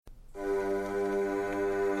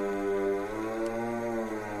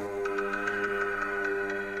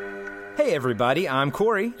Hey everybody, I'm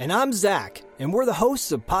Corey. And I'm Zach, and we're the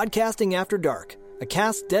hosts of Podcasting After Dark, a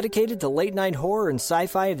cast dedicated to late-night horror and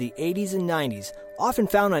sci-fi of the 80s and 90s, often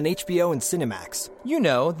found on HBO and Cinemax. You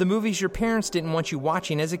know, the movies your parents didn't want you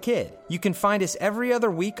watching as a kid. You can find us every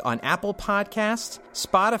other week on Apple Podcasts,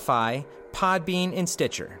 Spotify, Podbean, and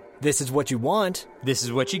Stitcher. This is what you want. This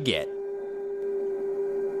is what you get.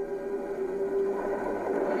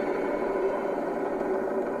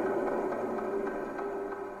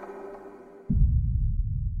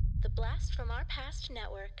 The Blast from Our Past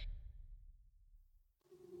Network.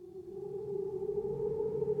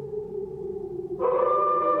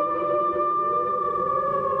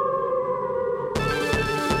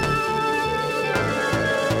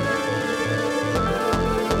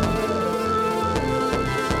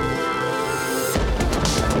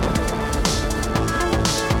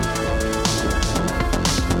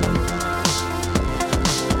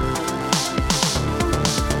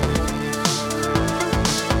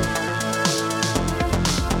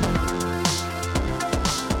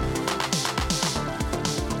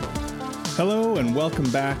 Hello and welcome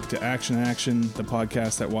back to Action, the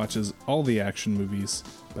podcast that watches all the action movies.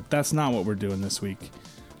 But that's not what we're doing this week.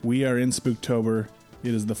 We are in Spooktober.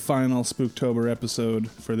 It is the final Spooktober episode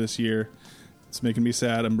for this year. It's making me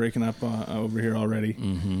sad. I'm breaking up over here already.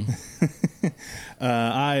 Mm-hmm.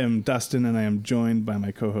 I am Dustin, and I am joined by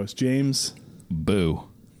my co-host James. Boo.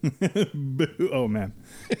 Boo. Oh, man.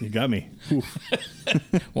 You got me.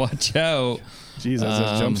 Watch out. Jeez,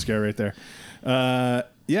 that's a jump scare right there.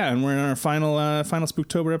 Yeah, and we're in our final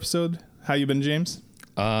Spooktober episode. How you been, James?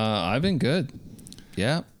 I've been good.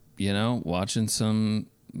 Yeah, watching some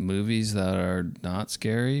movies that are not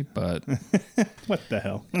scary, but what the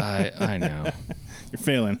hell? I know. You're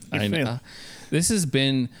failing. This has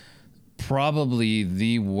been probably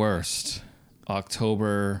the worst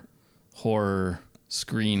October horror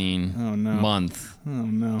screening month. Oh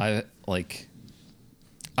no.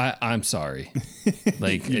 I'm sorry.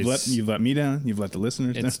 Like you've let me down. You've let the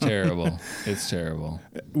listeners down. It's terrible. It's terrible.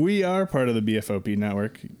 We are part of the BFOP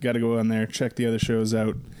network. Got to go on there, check the other shows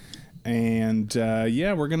out. And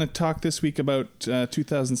we're going to talk this week about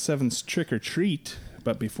 2007's Trick or Treat.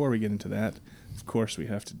 But before we get into that, of course, we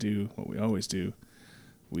have to do what we always do.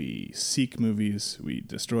 We seek movies. We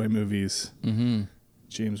destroy movies. Mm-hmm.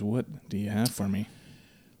 James, what do you have for me?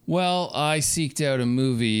 Well, I seeked out a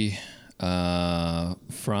movie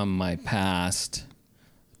from my past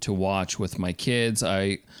to watch with my kids.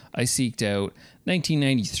 I seeked out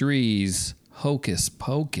 1993's Hocus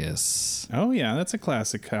Pocus. Oh yeah, that's a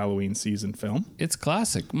classic Halloween season film. It's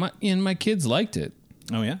classic. My kids liked it.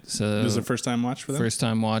 Oh yeah, so this is the first time watch for them. First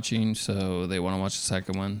time watching, so they want to watch the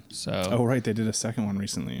second one. So right, they did a second one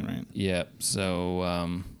recently, right? Yeah.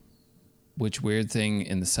 So, which weird thing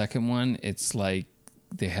in the second one? It's like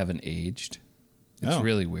they haven't aged. It's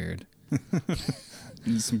really weird.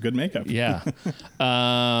 Some good makeup. Yeah.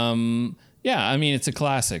 I mean, it's a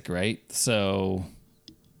classic, right? So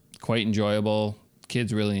quite enjoyable.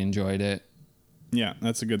 Kids really enjoyed it. Yeah,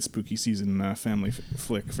 that's a good spooky season family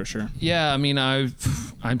flick for sure. Yeah, I mean,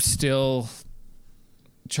 I'm still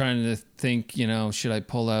trying to think, should I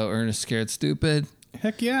pull out Ernest Scared Stupid?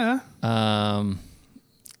 Heck yeah. I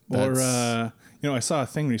saw a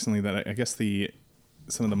thing recently that I guess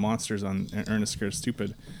some of the monsters on Ernest Scared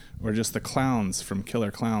Stupid were just the clowns from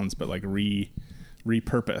Killer Clowns, but like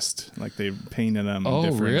repurposed. Like they painted them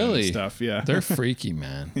different really? Stuff. Yeah. They're freaky,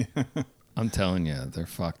 man. Yeah. I'm telling you, they're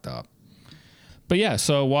fucked up. But yeah,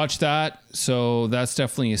 so watch that. So that's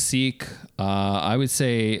definitely a seek. I would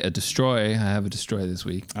say a destroy. I have a destroy this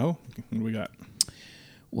week. Oh, what do we got?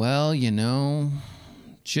 Well,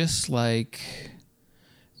 just like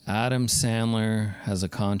Adam Sandler has a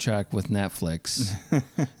contract with Netflix,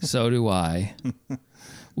 so do I.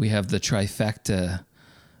 We have the trifecta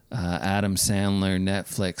Adam Sandler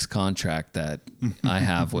Netflix contract that I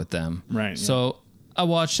have with them. Right. So I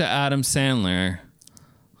watched the Adam Sandler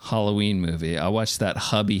Halloween movie. I watched that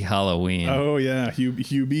Hubie Halloween. Oh yeah,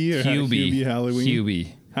 Hubie Halloween.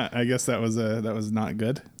 Hubie. I guess that was not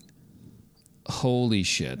good. Holy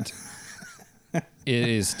shit. It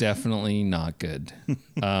is definitely not good.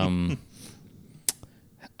 I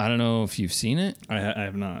don't know if you've seen it. I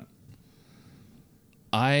have not.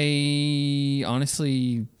 I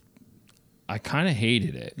honestly kind of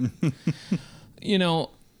hated it.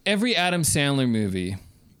 Every Adam Sandler movie,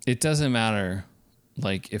 it doesn't matter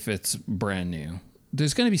like if it's brand new.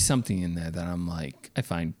 There's going to be something in there that I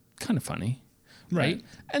find kind of funny. Right.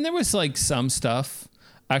 And there was like some stuff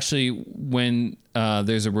Actually, when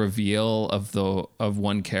there's a reveal of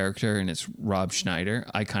one character and it's Rob Schneider,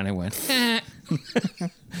 I kind of went,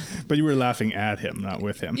 But you were laughing at him, not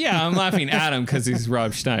with him. yeah, I'm laughing at him because he's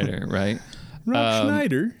Rob Schneider, right? Rob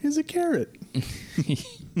Schneider is a carrot.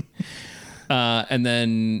 And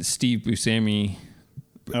then Steve Buscemi.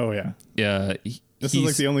 Oh, yeah. Yeah. This is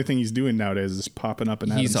like the only thing he's doing nowadays is popping up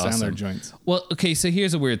in Adam Sandler awesome. joints. Well, okay, so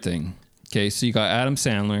here's a weird thing. Okay, so you got Adam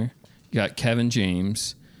Sandler, you got Kevin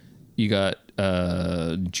James, you got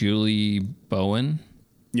Julie Bowen.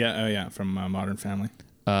 Yeah, oh yeah, from Modern Family.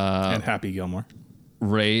 And Happy Gilmore.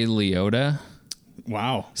 Ray Liotta,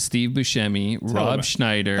 Wow. Steve Buscemi, Rob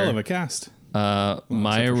Schneider, Hell of a cast.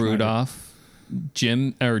 Maya Rudolph,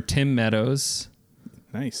 Tim Meadows.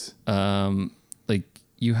 Nice. Like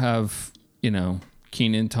you have,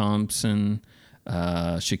 Kenan Thompson,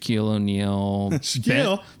 Shaquille O'Neal,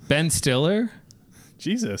 Shaquille? Ben Stiller.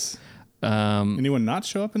 Jesus. Anyone not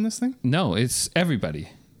show up in this thing? No, it's everybody.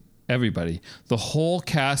 The whole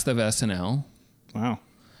cast of SNL. Wow.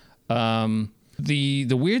 The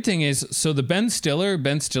weird thing is, so the Ben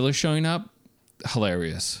Stiller showing up,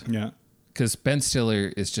 hilarious. Yeah. Because Ben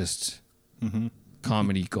Stiller is just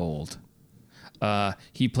comedy gold.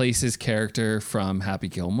 He plays his character from Happy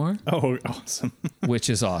Gilmore, Oh, awesome. which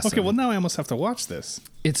is awesome. Okay, well now I almost have to watch this.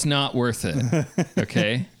 It's not worth it.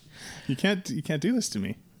 Okay. You can't do this to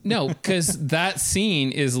me. No, because that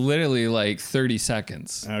scene is literally like 30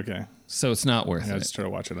 seconds. Okay. So it's not worth I'll it. just try to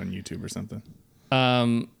watch it on YouTube or something.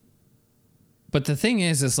 But the thing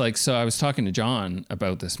is like, so I was talking to John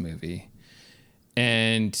about this movie,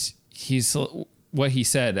 and what he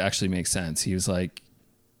said actually makes sense. He was like,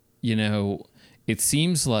 it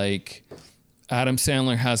seems like Adam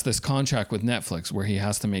Sandler has this contract with Netflix where he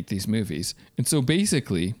has to make these movies. And so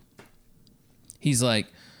basically, he's like,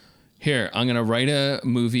 here, I'm going to write a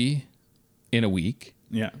movie in a week.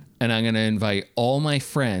 Yeah. And I'm going to invite all my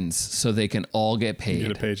friends so they can all get paid.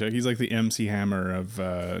 Get a paycheck. He's like the MC Hammer of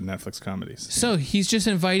Netflix comedies. So he's just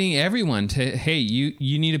inviting everyone to, hey,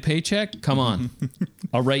 you need a paycheck? Come on.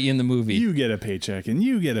 I'll write you in the movie. You get a paycheck and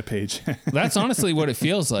you get a paycheck. That's honestly what it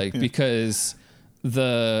feels like, because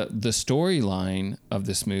the storyline of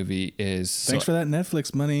this movie is... Thanks for that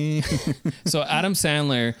Netflix money. So Adam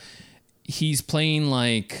Sandler, he's playing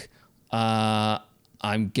like...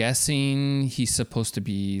 I'm guessing he's supposed to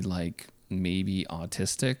be like maybe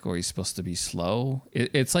autistic, or he's supposed to be slow.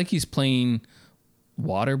 It's like he's playing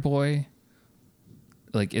Waterboy.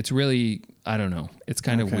 Like it's really, I don't know. It's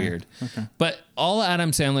kind of weird. Okay. But all Adam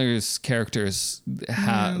Sandler's characters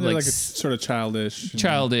have like a sort of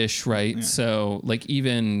childish, right? Yeah. So like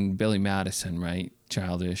even Billy Madison, right?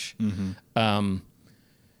 Childish. Mm-hmm.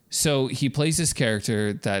 So he plays this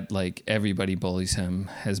character that like everybody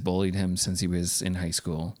has bullied him since he was in high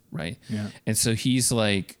school, right? Yeah. And so he's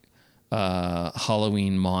like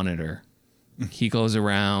Halloween monitor. He goes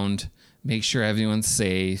around, make sure everyone's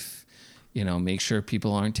safe, make sure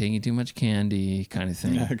people aren't taking too much candy, kind of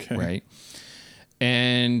thing, okay. right?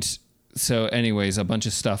 And so anyways, a bunch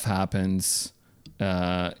of stuff happens.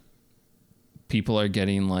 People are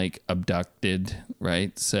getting like abducted,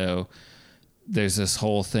 right? So there's this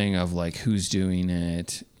whole thing of like, who's doing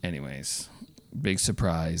it? Anyways, big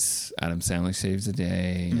surprise. Adam Sandler saves the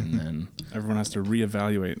day, and then everyone has to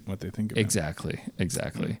reevaluate what they think about it.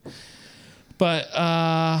 Exactly. But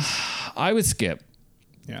I would skip.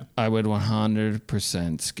 Yeah. I would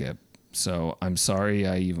 100% skip. So I'm sorry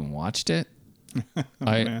I even watched it.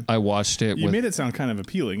 I watched it. You made it sound kind of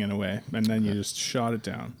appealing in a way, and then you just shot it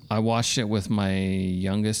down. I watched it with my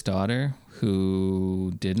youngest daughter,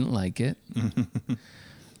 who didn't like it.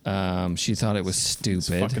 She thought it was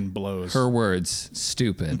stupid. It fucking blows. Her words,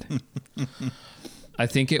 stupid. I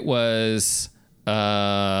think it was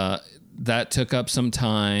that took up some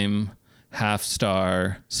time. Half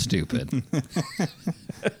star, stupid.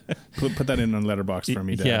 Put that in on Letterboxd for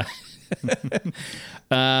me, Dad.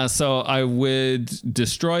 Yeah. So I would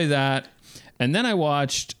destroy that. And then I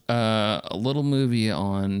watched a little movie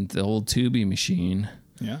on the old Tubi machine.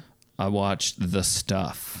 Yeah. I watched The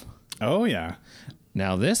Stuff. Oh, yeah.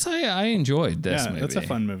 Now this, I enjoyed this movie. That's a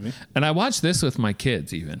fun movie. And I watched this with my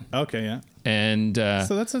kids even. Okay, yeah. And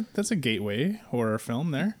so that's a gateway horror film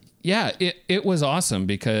there. Yeah, it was awesome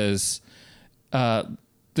because there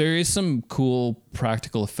is some cool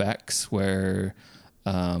practical effects where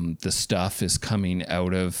the stuff is coming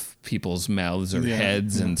out of people's mouths or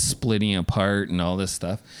heads and splitting apart and all this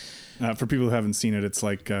stuff. For people who haven't seen it, it's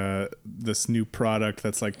like this new product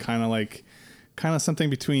that's like kind of something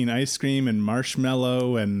between ice cream and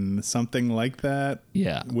marshmallow and something like that.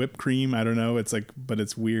 Yeah. Whipped cream. I don't know. It's like, but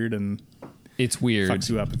it's weird and it's weird. Fucks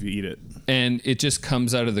you up if you eat it. and it just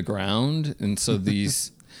comes out of the ground. And so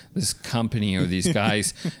this company or these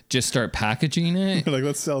guys just start packaging it. Like,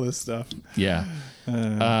 let's sell this stuff. Yeah.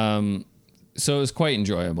 So it was quite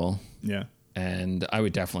enjoyable. Yeah. And I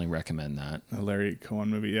would definitely recommend that. A Larry Cohen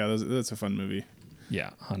movie. Yeah, that's a fun movie.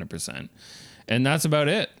 Yeah, 100%. And that's about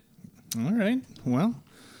it. All right. Well,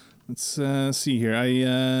 let's see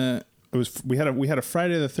here. We had a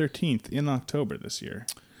Friday the 13th in October this year.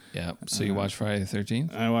 Yeah. So you watched Friday the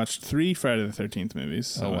 13th? I watched 3 Friday the 13th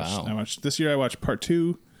movies. Oh, wow. This year I watched part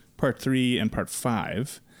 2, part 3, and part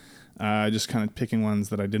 5. Just kind of picking ones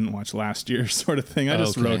that I didn't watch last year, sort of thing. I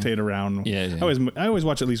just rotate around. Yeah. I always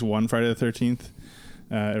watch at least one Friday the 13th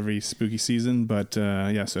every spooky season. But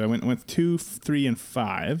so I went with 2, 3, and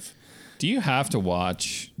 5. Do you have to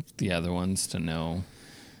watch the other ones to know?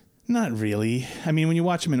 Not really. I mean, when you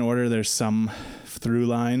watch them in order, there's some through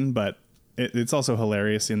line, but it's also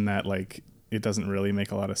hilarious in that, like, it doesn't really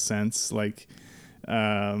make a lot of sense. Like,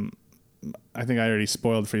 I think I already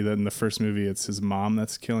spoiled for you that in the first movie, it's his mom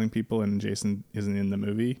that's killing people, and Jason isn't in the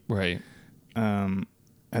movie. Right. And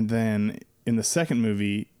then in the second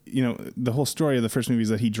movie, the whole story of the first movie is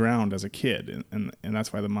that he drowned as a kid, and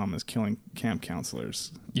that's why the mom is killing camp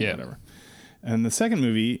counselors. Yeah. Whatever. And the second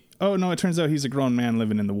movie, oh no, it turns out he's a grown man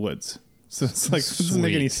living in the woods. So it's like, it doesn't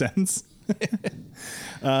make any sense.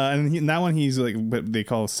 And in that one, he's like what they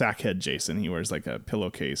call sackhead Jason. He wears like a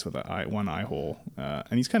pillowcase with one eye hole,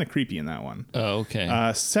 and he's kind of creepy in that one. Oh,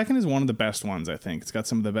 okay. Second is one of the best ones, I think. It's got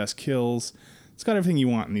some of the best kills. It's got everything you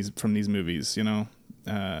want from these movies.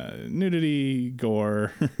 Nudity,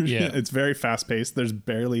 gore. Yeah. It's very fast paced. There's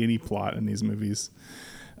barely any plot in these movies.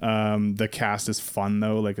 The cast is fun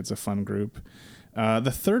though, like it's a fun group.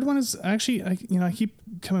 The third one is actually, I keep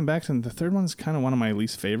coming back to them. The third one is kind of one of my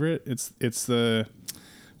least favorite. It's the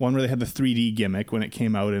one where they had the 3D gimmick when it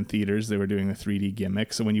came out in theaters. They were doing the 3D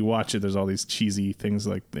gimmick. So when you watch it, there's all these cheesy things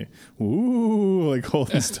like like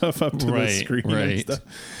holding stuff up to the screen and stuff.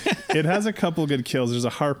 It has a couple good kills. There's a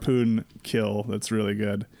harpoon kill that's really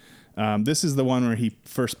good. This is the one where he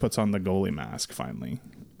first puts on the goalie mask finally.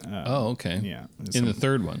 Okay. Yeah. In the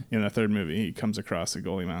third one. In the third movie, he comes across a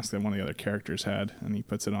goalie mask that one of the other characters had, and he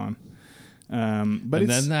puts it on. But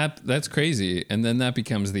then that's crazy, and then that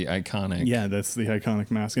becomes the iconic. Yeah, that's the iconic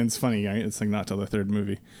mask, and it's funny. Right? It's like not till the third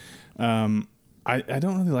movie. I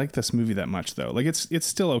don't really like this movie that much though. Like it's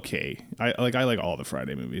still okay. I like all the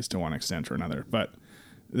Friday movies to one extent or another, but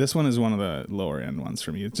this one is one of the lower end ones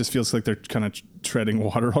for me. It just feels like they're kind of treading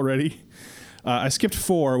water already. I skipped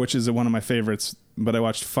 4, which is one of my favorites, but I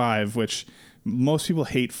watched 5, which most people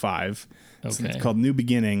hate 5. Okay. It's called New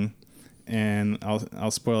Beginning, and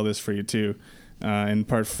I'll spoil this for you too. In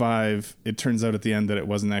part 5, it turns out at the end that it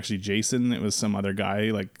wasn't actually Jason; it was some other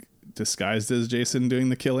guy, like disguised as Jason, doing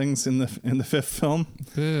the killings in the 5th film.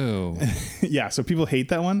 Boo. Yeah, so people hate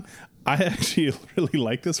that one. I actually really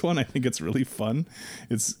like this one. I think it's really fun.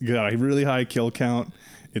 It's got a really high kill count.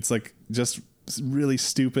 It's like just really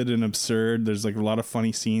stupid and absurd. There's like a lot of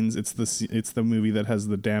funny scenes. It's the movie that has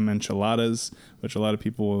the damn enchiladas, which a lot of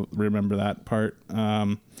people will remember that part.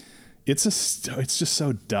 It's just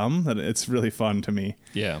so dumb that it's really fun to me.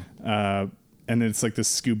 Yeah. And it's like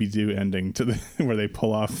this Scooby-Doo ending to where they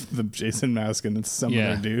pull off the Jason mask and it's some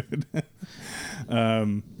other dude.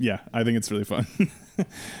 Yeah, I think it's really fun.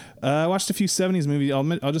 I watched a few 70s movies.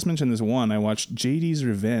 I'll just mention this one. I watched JD's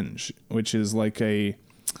Revenge, which is like a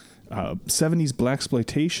 70s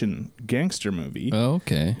blaxploitation gangster movie. Oh,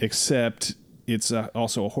 okay. Except it's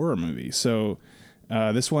also a horror movie. So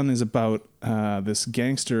this one is about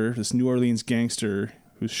this New Orleans gangster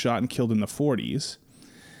who's shot and killed in the 40s.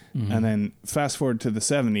 Mm-hmm. And then fast forward to the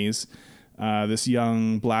 70s, this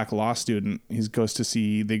young black law student,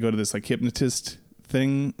 they go to this like hypnotist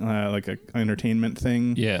thing, like a entertainment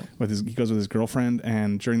thing. Yeah. He goes with his girlfriend,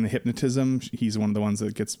 and during the hypnotism, he's one of the ones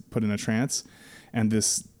that gets put in a trance. And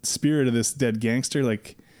this spirit of this dead gangster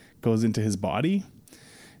like goes into his body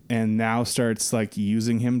and now starts like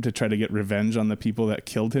using him to try to get revenge on the people that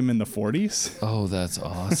killed him in the 40s. Oh, that's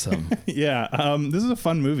awesome. Yeah. This is a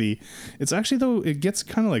fun movie. It's actually, though, it gets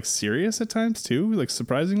kind of like serious at times too, like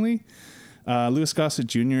surprisingly. Louis Gossett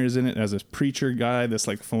Jr. is in it as a preacher guy, this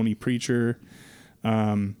like phony preacher.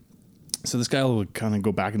 So this guy will kind of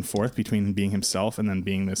go back and forth between being himself and then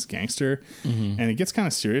being this gangster. Mm-hmm. And it gets kind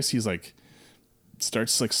of serious. He's like,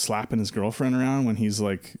 starts like slapping his girlfriend around when he's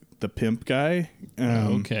like the pimp guy.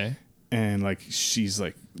 Okay. and like she's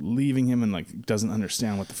like leaving him and like doesn't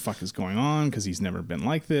understand what the fuck is going on because he's never been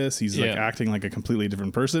like this. He's like acting like a completely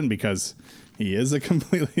different person because he is a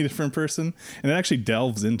completely different person. And it actually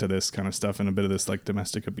delves into this kind of stuff and a bit of this like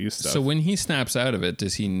domestic abuse stuff. So when he snaps out of it,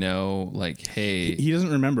 does he know like, hey, he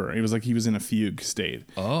doesn't remember. It was like he was in a fugue state.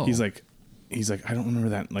 Oh, he's like I don't remember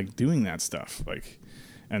that, like doing that stuff, like.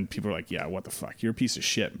 And people are like, yeah, what the fuck? You're a piece of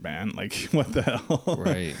shit, man. Like, what the hell?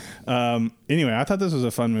 Right. Anyway, I thought this was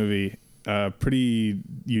a fun movie. Pretty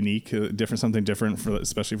unique, something different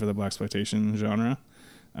especially for the blaxploitation genre.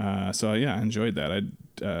 So yeah, I enjoyed that.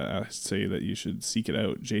 I'd say that you should seek it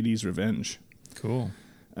out. JD's Revenge. Cool.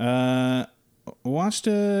 Watched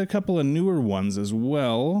a couple of newer ones as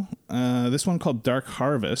well. This one called Dark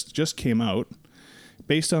Harvest just came out,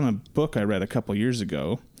 based on a book I read a couple years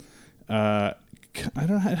ago. I don't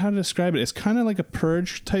know how to describe it. It's kind of like a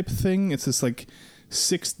Purge type thing. It's this like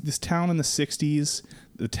this town in the 60s.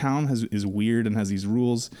 The town is weird and has these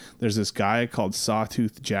rules. There's this guy called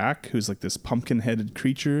Sawtooth Jack who's like this pumpkin-headed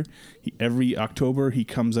creature. Every October he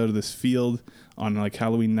comes out of this field on like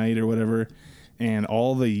Halloween night or whatever, and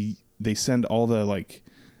they send all the like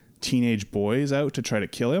teenage boys out to try to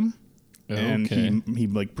kill him. And he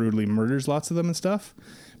like brutally murders lots of them and stuff.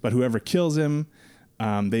 But whoever kills him,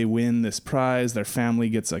 they win this prize. Their family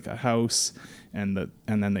gets like a house, and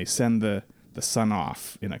then they send the son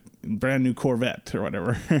off in a brand new Corvette or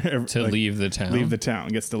whatever to like, leave the town. Leave the town,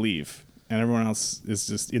 gets to leave, and everyone else is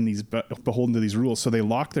just in these beholden to these rules. So they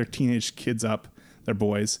lock their teenage kids up, their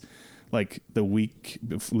boys, like the week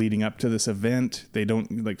leading up to this event. They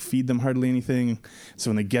don't like feed them hardly anything. So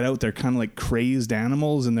when they get out, they're kind of like crazed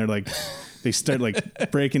animals, and they're like. They start like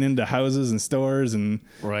breaking into houses and stores and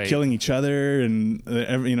killing each other, and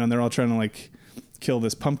and they're all trying to like kill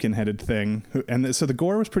this pumpkin-headed thing. And so the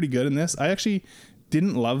gore was pretty good in this. I actually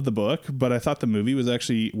didn't love the book, but I thought the movie was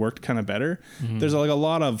actually worked kind of better. Mm-hmm. There's like a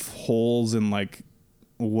lot of holes in like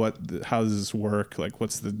how does this work? Like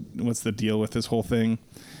what's the deal with this whole thing?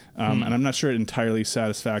 And I'm not sure it entirely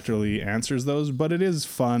satisfactorily answers those, but it is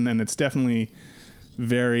fun, and it's definitely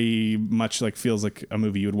very much like feels like a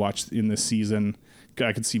movie you would watch in this season.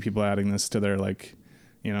 I could see people adding this to their like,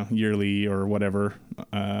 yearly or whatever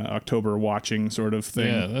October watching sort of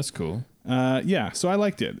thing. Yeah, that's cool. So I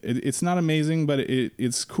liked it. It's not amazing, but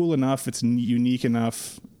it's cool enough. It's unique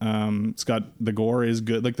enough. It's got the gore is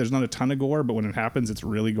good. Like there's not a ton of gore, but when it happens, it's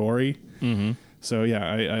really gory. Mm-hmm. So yeah,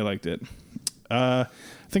 I liked it. I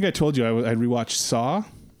think I told you I rewatched Saw.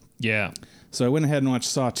 Yeah. So I went ahead and watched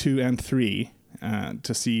Saw 2 and 3.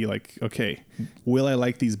 To see like, okay, will I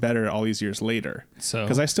like these better all these years later? So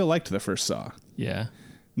because I still liked the first Saw. Yeah.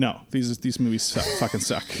 No, these movies fucking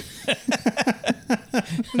suck.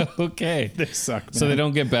 Okay, they suck. Man. So they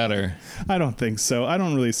don't get better. I don't think so. I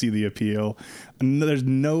don't really see the appeal. There's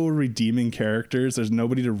no redeeming characters. There's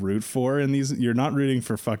nobody to root for in these. You're not rooting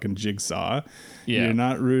for fucking Jigsaw. Yeah. You're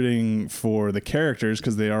not rooting for the characters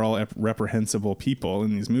because they are all reprehensible people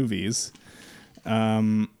in these movies.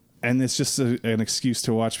 And it's just an excuse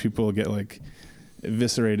to watch people get like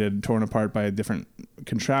eviscerated, torn apart by different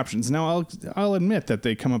contraptions. Now, I'll admit that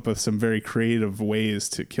they come up with some very creative ways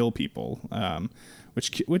to kill people,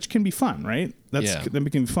 which can be fun, right? That can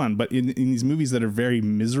be fun. But in these movies that are very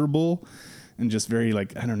miserable and just very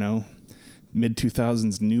like, I don't know, mid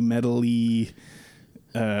 2000s new metal-y,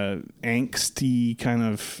 angsty kind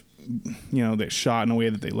of, they're shot in a way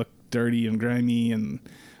that they look dirty and grimy, and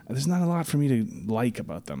there's not a lot for me to like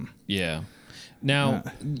about them. Yeah. Now,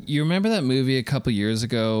 you remember that movie a couple years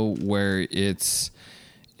ago where it's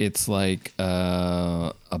like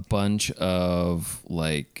a bunch of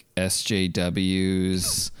like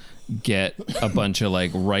SJWs get a bunch of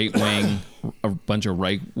like right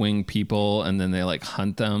wing people, and then they like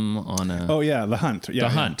hunt them on a. Oh yeah, The Hunt. Yeah, The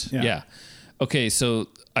Hunt. Yeah. Okay, so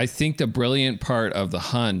I think the brilliant part of The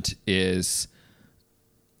Hunt is.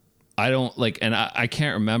 I don't like, and I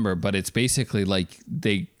can't remember, but it's basically like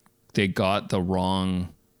they got the wrong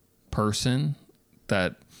person,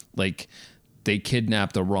 that like they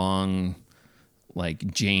kidnapped the wrong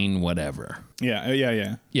like Jane whatever.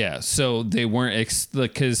 Yeah. So they weren't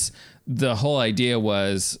because the whole idea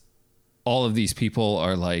was all of these people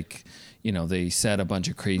are like, they said a bunch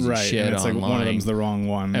of crazy shit and it's online. Like one of them's the wrong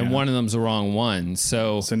one. And one of them's the wrong one.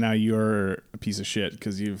 So now you're a piece of shit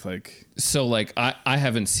because you've like... So like I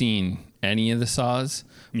haven't seen any of the Saws,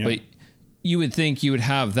 but you would think you would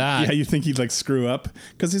have that. Yeah, you think he'd like screw up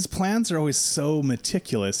because his plans are always so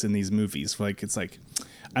meticulous in these movies. Like it's like...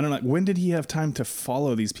 I don't know. When did he have time to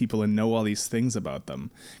follow these people and know all these things about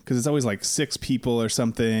them? Because it's always like 6 people or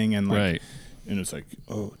something. And like... Right. And it's like,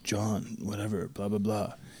 oh, John, whatever, blah, blah,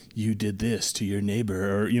 blah. you did this to your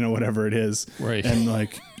neighbor, or, you know, whatever it is. Right. And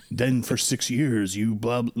like, then for 6 years you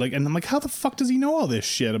blah, blah, like, and I'm like, how the fuck does he know all this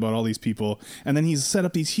shit about all these people? And then he's set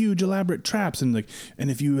up these huge elaborate traps, and like,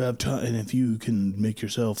 and if you have time, and if you can make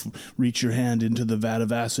yourself reach your hand into the vat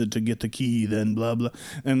of acid to get the key, then blah blah,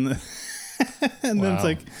 and and then it's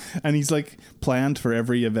like, and he's like planned for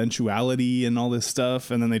every eventuality and all this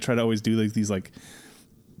stuff, and then they try to always do like these like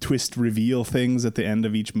twist reveal things at the end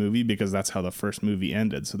of each movie, because that's how the first movie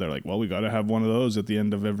ended. So they're like, well, we got to have one of those at the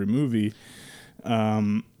end of every movie.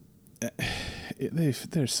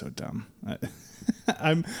 They're so dumb.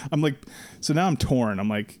 I'm like, so now I'm torn. I'm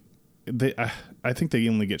like, I think they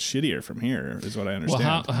only get shittier from here, is what I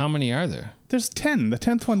understand. Well, how many are there? There's 10. The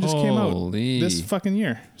 10th one just came out this fucking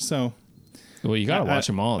year. So, well, you gotta watch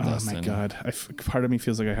them all. Oh Dustin. my god! Part of me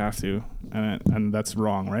feels like I have to, and that's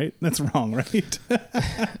wrong, right? That's wrong, right?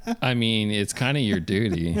 I mean, it's kind of your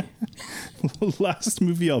duty. Last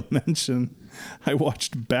movie I'll mention, I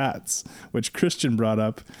watched Bats, which Christian brought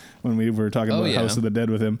up when we were talking about House of the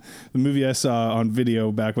Dead with him. The movie I saw on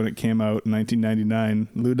video back when it came out in 1999.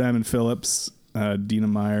 Lou Diamond Phillips, Dina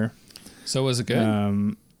Meyer. So was it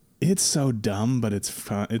good? It's so dumb, but it's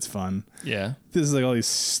fun. It's fun. Yeah. This is like all these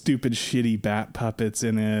stupid, shitty bat puppets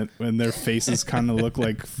in it, and their faces kind of look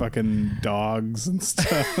like fucking dogs and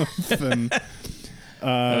stuff. And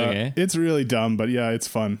Okay. It's really dumb, but yeah, it's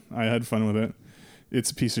fun. I had fun with it.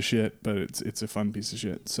 It's a piece of shit, but it's a fun piece of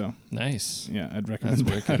shit. So Nice. yeah, I'd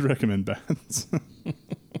recommend Bats.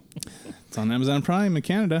 It's on Amazon Prime in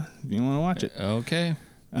Canada if you want to watch it. Okay.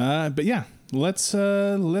 But yeah, let's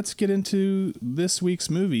get into this week's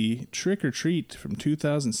movie, Trick or Treat from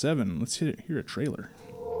 2007. Let's hear a trailer.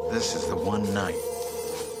 This is the one night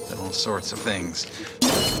that all sorts of things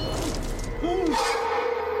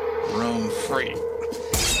roam free.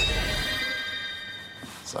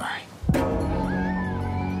 Sorry.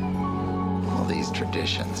 All these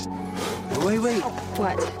traditions. Wait.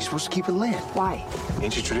 What? You're supposed to keep it lit. Why?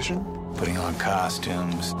 Ancient tradition? Putting on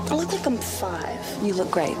costumes, I look like I'm 5. You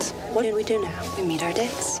look great. What did we do now? We meet our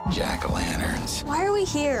dates. jack-o'-lanterns. Why are we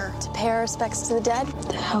here? To pay our respects to the dead?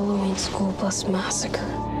 The Halloween school bus massacre.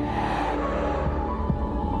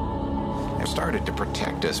 They started to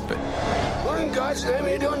protect us, but What in God's name are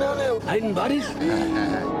you doing down there? Hiding bodies?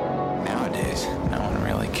 nowadays, no one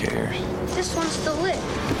really cares. This one's still lit.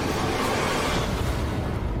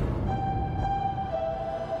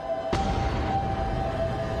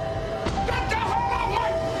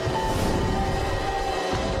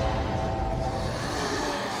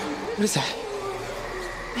 What is that?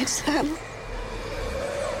 It's them.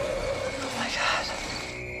 Oh my God.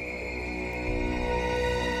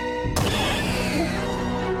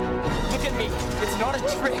 Look at me. It's not a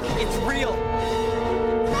trick. It's real.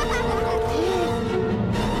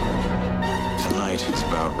 Tonight is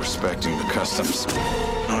about respecting the customs,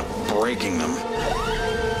 not breaking them.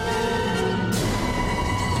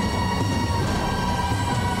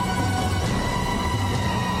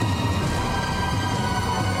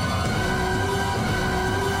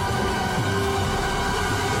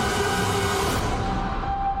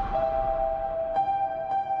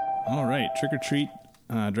 All right, Trick or Treat,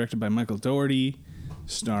 directed by Michael Dougherty,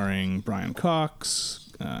 starring Brian Cox,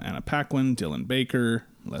 Anna Paquin, Dylan Baker,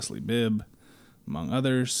 Leslie Bibb, among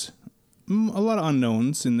others. A lot of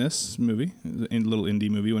unknowns in this movie, a little indie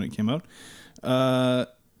movie when it came out.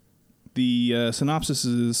 The synopsis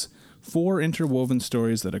is 4 interwoven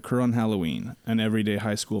stories that occur on Halloween. An everyday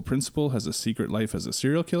high school principal has a secret life as a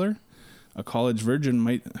serial killer. A college virgin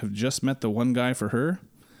might have just met the one guy for her.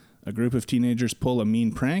 A group of teenagers pull a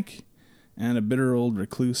mean prank, and a bitter old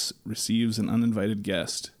recluse receives an uninvited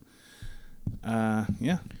guest.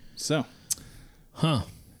 Yeah. So,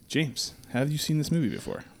 James, have you seen this movie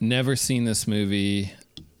before? Never seen this movie.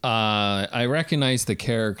 I recognize the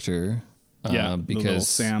character. The because little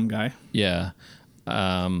Sam guy. Yeah.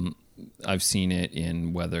 I've seen it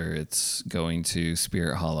in whether it's going to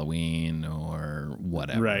Spirit Halloween or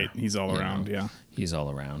whatever. Right. He's all around. Yeah. He's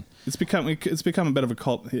all around. It's become a bit of a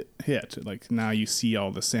cult hit. Like now you see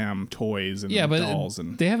all the Sam toys and dolls,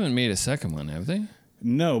 and they haven't made a second one, have they?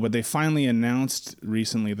 No, but they finally announced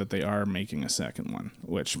recently that they are making a second one,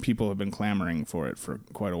 which people have been clamoring for it for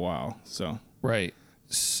quite a while. So right.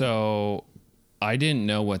 So I didn't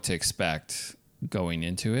know what to expect going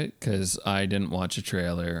into it because I didn't watch a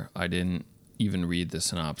trailer. I didn't even read the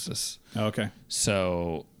synopsis. Okay.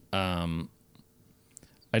 So I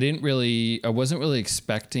wasn't really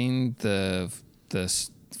expecting the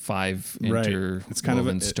 5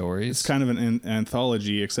 interwoven stories. It's kind of an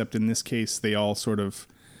anthology, except in this case, they all sort of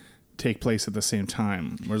take place at the same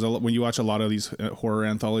time. Whereas when you watch a lot of these horror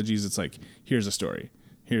anthologies, it's like, here's a story,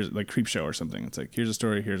 here's like Creepshow or something. It's like, here's a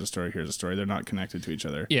story, here's a story, here's a story. They're not connected to each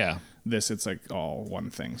other. Yeah. This, it's like all one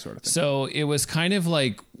thing sort of thing. So it was kind of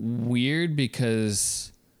like weird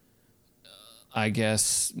because I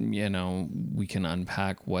guess, you know, we can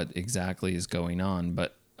unpack what exactly is going on,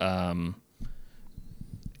 but,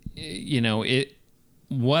 you know,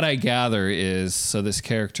 what I gather is, so this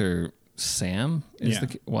character, Sam, is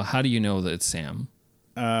well, how do you know that it's Sam?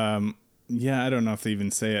 Yeah, I don't know if they even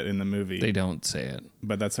say it in the movie. They don't say it,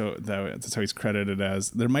 but that's how he's credited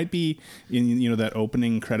as. There might be in that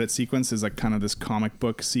opening credit sequence is like kind of this comic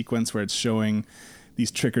book sequence where it's showing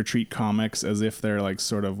these Trick or Treat comics as if they're like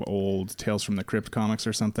sort of old Tales from the Crypt comics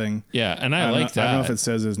or something. Yeah, and I like that. I don't know if it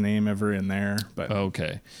says his name ever in there, but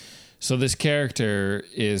okay. So this character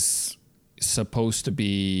is supposed to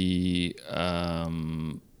be,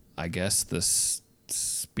 I guess, this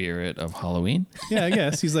spirit of Halloween. Yeah, I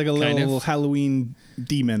guess he's like a little Halloween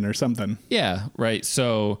demon or something. Yeah, right.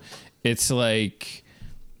 So it's like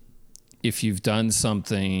if you've done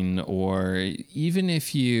something, or even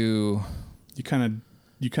if you kind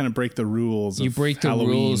of break the rules. You break the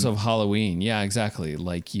rules of Halloween. Yeah, exactly.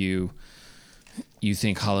 Like you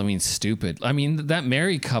think Halloween's stupid. I mean, that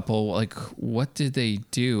married couple, like, what did they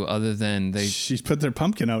do other than she put their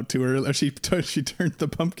pumpkin out too early, or she turned the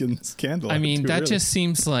pumpkin's candle. I mean, that early. just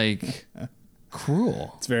seems like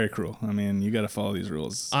cruel. It's very cruel. I mean, you got to follow these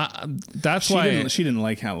rules. That's why she didn't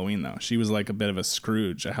like Halloween though. She was like a bit of a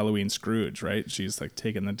Scrooge, a Halloween Scrooge, right? She's like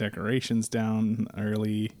taking the decorations down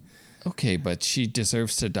early. Okay, but she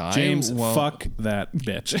deserves to die. James, fuck that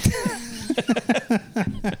bitch.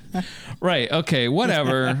 Right. Okay.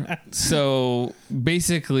 Whatever. So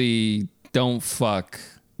basically, don't fuck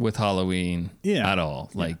with Halloween at all.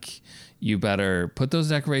 Like, you better put those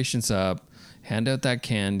decorations up, hand out that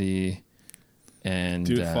candy, and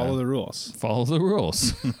follow the rules. Follow the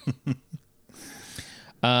rules.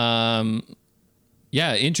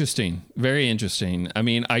 Yeah. Interesting. Very interesting. I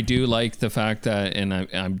mean, I do like the fact that, and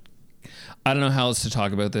I don't know how else to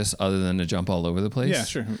talk about this other than to jump all over the place. Yeah,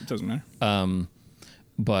 sure. It doesn't matter.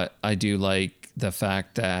 But I do like the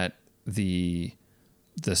fact that the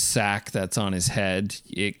sack that's on his head,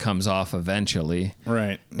 it comes off eventually.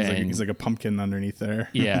 Right. He's like a pumpkin underneath there.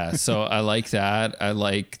 Yeah. So I like that. I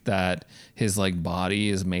like that his like body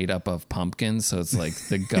is made up of pumpkins. So it's like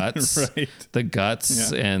the guts, right. The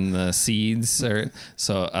guts and the seeds.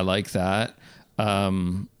 So I like that.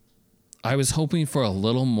 I was hoping for a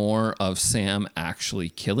little more of Sam actually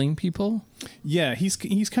killing people. Yeah, he's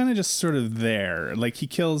kind of just sort of there. Like he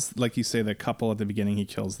kills, like you say, the couple at the beginning. He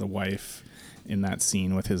kills the wife in that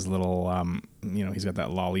scene with his little, he's got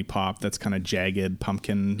that lollipop that's kind of jagged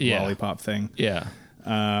pumpkin lollipop thing. Yeah.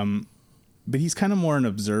 But he's kind of more an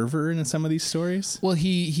observer in some of these stories. Well,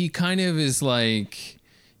 he kind of is like,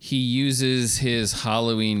 he uses his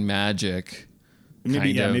Halloween magic.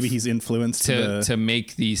 Maybe he's influenced to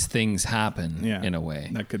make these things happen in a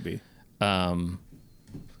way. That could be.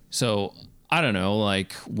 So I don't know,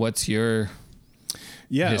 like, what's your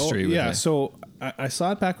history with it? So I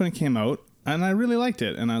saw it back when it came out, and I really liked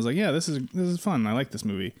it. And I was like, yeah, this is fun. I like this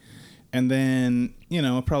movie. And then,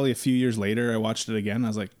 probably a few years later, I watched it again. I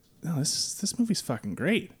was like, no, this movie's fucking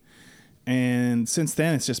great. And since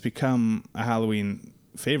then, it's just become a Halloween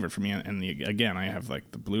favorite for me. And again, I have like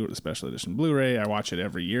the special edition Blu-ray. I watch it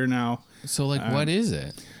every year now. So like, what is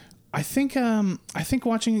it? I think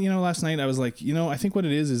watching it, last night, I was like, I think what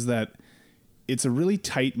it is that it's a really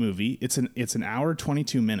tight movie. It's an hour,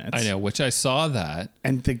 22 minutes. I know, which I saw that.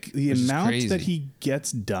 And the amount that he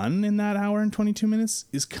gets done in that hour and 22 minutes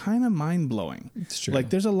is kind of mind blowing. It's true. Like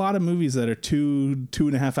there's a lot of movies that are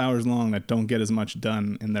 2.5 hours long that don't get as much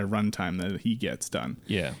done in their runtime that he gets done.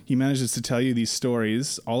 Yeah. He manages to tell you these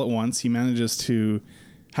stories all at once. He manages to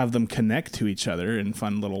have them connect to each other in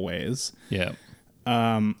fun little ways. Yeah.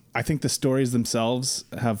 I think the stories themselves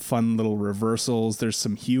have fun little reversals. There's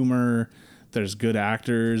some humor. There's good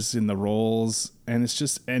actors in the roles. And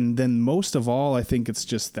then most of all, I think it's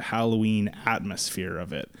just the Halloween atmosphere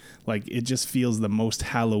of it. Like, it just feels the most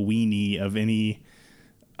Halloween-y of any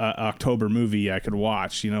October movie I could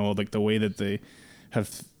watch. Like the way that they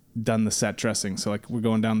have done the set dressing. So like we're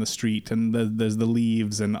going down the street and there's the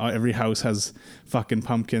leaves and every house has fucking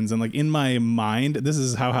pumpkins. And like in my mind, this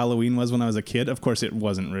is how Halloween was when I was a kid. Of course, it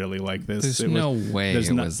wasn't really like this. There's no way it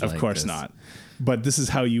was like this. Of course not. But this is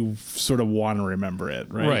how you sort of want to remember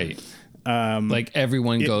it, right? Right. Like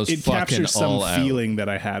everyone goes it fucking captures some all out. Feeling that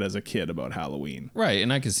I had as a kid about Halloween. Right,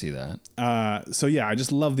 and I can see that. So yeah, I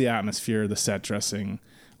just love the atmosphere, the set dressing,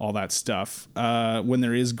 all that stuff. When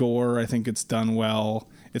there is gore, I think it's done well.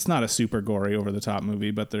 It's not a super gory, over the top movie,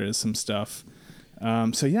 but there is some stuff.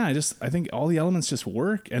 So yeah, I think all the elements just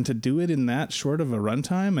work, and to do it in that short of a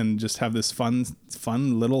runtime and just have this fun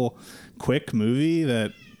little quick movie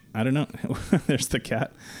that, I don't know. There's the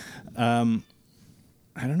cat.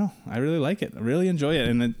 I don't know. I really like it. I really enjoy it.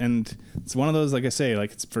 And it's one of those, like I say,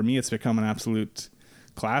 like for me, it's become an absolute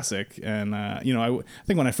classic. And, I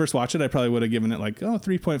think when I first watched it, I probably would have given it like,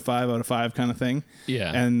 3.5 out of 5 kind of thing.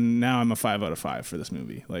 Yeah. And now I'm a 5 out of 5 for this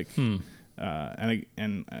movie. Like, and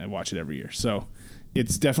I watch it every year. So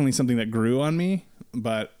it's definitely something that grew on me,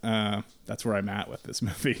 but, that's where I'm at with this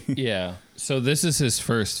movie. Yeah. So this is his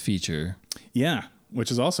first feature. Yeah.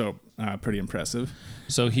 Which is also pretty impressive.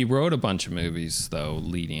 So he wrote a bunch of movies, though,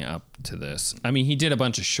 leading up to this. I mean, he did a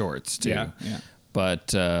bunch of shorts, too. Yeah.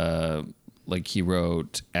 But, like, he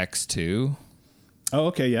wrote X2. Oh,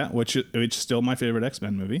 okay, yeah. Which is still my favorite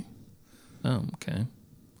X-Men movie. Oh, okay.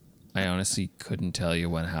 I honestly couldn't tell you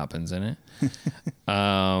what happens in it.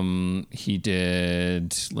 He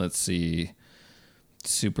did, let's see,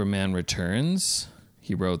 Superman Returns.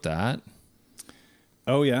 He wrote that.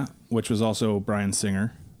 Oh, yeah, which was also Bryan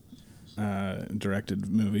Singer directed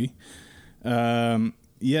movie.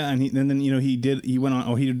 Yeah, and then he went on.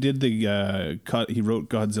 Oh, he did the he wrote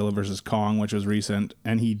Godzilla vs. Kong, which was recent,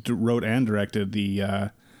 and he wrote and directed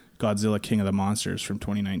the Godzilla King of the Monsters from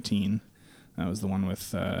 2019. That was the one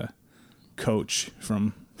with Coach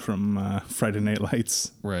from Friday Night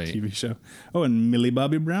Lights TV show. Oh, and Millie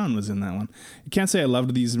Bobby Brown was in that one. I can't say I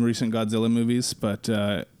loved these recent Godzilla movies, but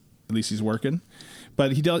at least he's working.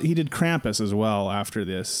 But he did Krampus as well after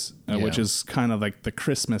this, which is kind of like the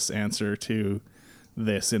Christmas answer to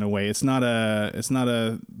this in a way. It's not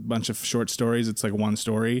a bunch of short stories. It's like one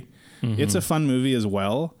story. Mm-hmm. It's a fun movie as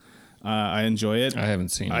well. I enjoy it. I haven't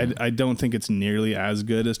seen it. I don't think it's nearly as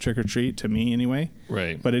good as Trick or Treat, to me anyway.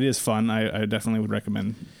 Right. But it is fun. I definitely would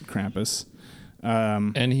recommend Krampus.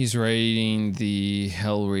 And he's writing the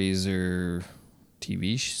Hellraiser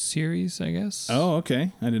TV series, I guess. Oh,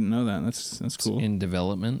 okay. I didn't know that. That's cool. It's in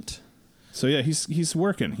development. So yeah, he's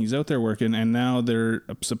working. He's out there working, and now they're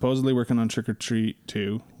supposedly working on Trick or Treat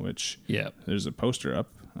 2, which there's a poster up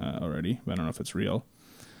already, but I don't know if it's real.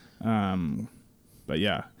 But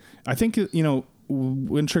yeah, I think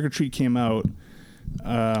when Trick or Treat came out,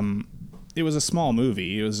 it was a small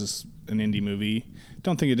movie. It was just an indie movie.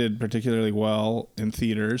 Don't think it did particularly well in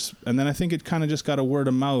theaters, and then I think it kind of just got a word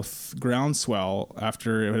of mouth groundswell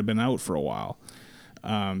after it had been out for a while.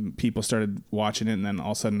 People started watching it, and then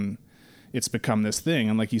all of a sudden it's become this thing.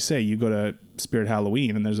 And like you say, you go to Spirit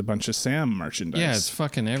Halloween and there's a bunch of Sam merchandise. Yeah, it's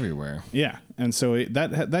fucking everywhere. Yeah. And so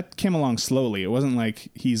that came along slowly. It wasn't like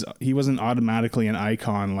he wasn't automatically an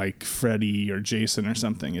icon like Freddy or Jason or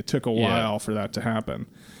something. It took a while for that to happen.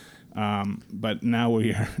 But now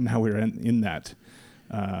we're in that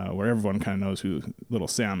where everyone kind of knows who Little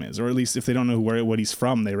Sam is, or at least if they don't know what he's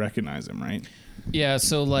from, they recognize him, right? Yeah.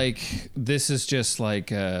 So like this is just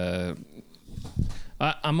like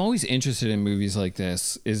I'm always interested in movies like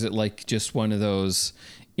this. Is it like just one of those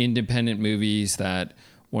independent movies that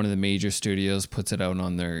one of the major studios puts it out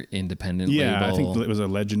on their independent label? Yeah, I think it was a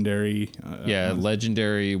Legendary.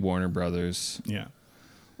 Legendary Warner Brothers. Yeah.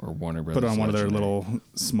 Or Warner Brothers. Put on one of their Legendary. little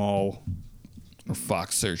small... Or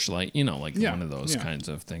Fox Searchlight, one of those kinds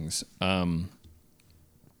of things. I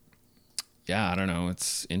don't know.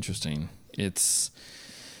 It's interesting. It's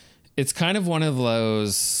kind of one of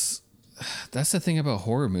those... That's the thing about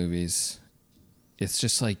horror movies. It's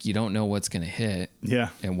just like you don't know what's going to hit. Yeah.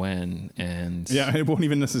 And when. And yeah, it won't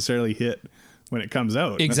even necessarily hit when it comes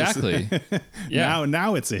out. Exactly. Yeah.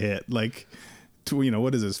 Now it's a hit. Like,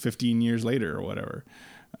 what is this, 15 years later or whatever.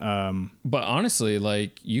 But honestly,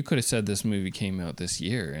 like, you could have said this movie came out this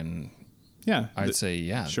year, and I'd say,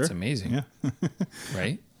 sure. It's amazing. Yeah.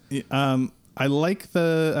 Right? I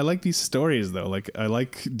like these stories though. Like, I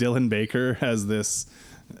like Dylan Baker as this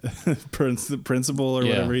principal or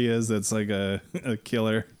whatever he is. That's like a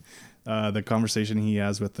killer. The conversation he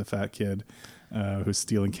has with the fat kid who's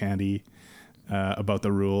stealing candy about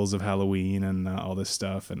the rules of Halloween and all this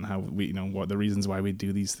stuff, and how we, what the reasons why we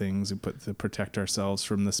do these things to protect ourselves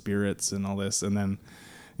from the spirits and all this. And then,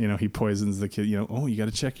 he poisons the kid, you got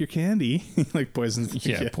to check your candy. He like poisons the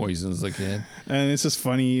kid. Poisons the kid. And it's just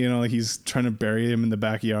funny, like he's trying to bury him in the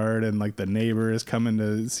backyard, and like the neighbor is coming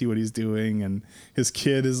to see what he's doing, and his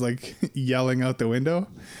kid is like yelling out the window,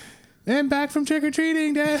 "I'm back from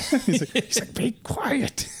trick-or-treating, Dad." He's like, "Be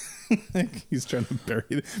quiet." Like he's trying to bury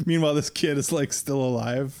it. Meanwhile, this kid is like still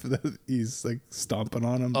alive. He's like stomping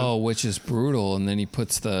on him. Oh, which is brutal. And then he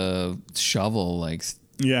puts the shovel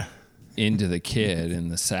into the kid in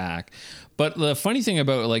the sack. But the funny thing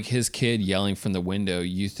about like his kid yelling from the window,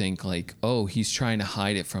 you think like, oh, he's trying to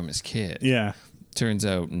hide it from his kid. Yeah. Turns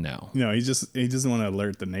out, no. No, he doesn't want to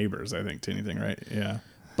alert the neighbors, I think, to anything, right? Yeah.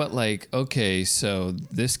 But like, okay, so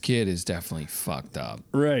this kid is definitely fucked up.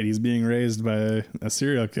 Right, he's being raised by a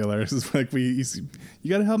serial killer. It's like, you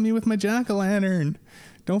got to help me with my jack-o'-lantern.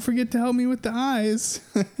 Don't forget to help me with the eyes.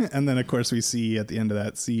 And then, of course, we see at the end of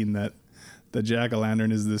that scene that the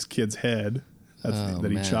jack-o'-lantern is this kid's head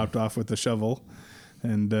that he chopped off with the shovel,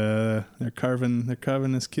 and they're carving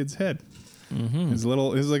this kid's head. Mm-hmm. It's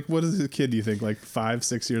like, what is the kid? Do you think like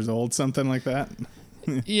 5-6 years old, something like that?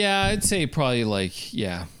 Yeah, I'd say probably like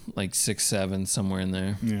 6-7, somewhere in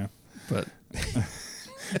there. Yeah, but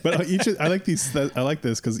I like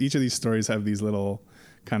this because each of these stories have these little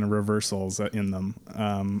kind of reversals in them,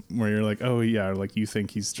 where you're like, oh yeah, like you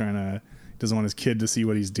think doesn't want his kid to see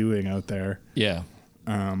what he's doing out there. Yeah.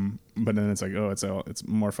 But then it's like, oh, it's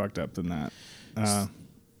more fucked up than that.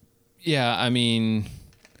 Yeah, I mean,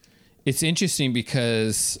 it's interesting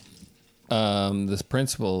because this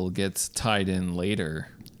principal gets tied in later,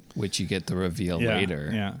 which you get the reveal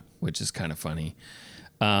later, which is kind of funny.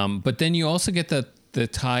 But then you also get the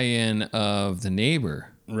tie-in of the neighbor.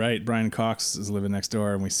 Right, Brian Cox is living next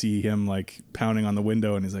door, and we see him like pounding on the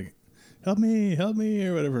window, and he's like, help me,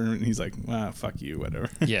 or whatever. And he's like, fuck you, whatever.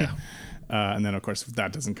 Yeah. And then, of course,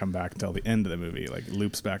 that doesn't come back until the end of the movie, like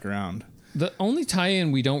loops back around. The only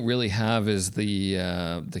tie-in we don't really have is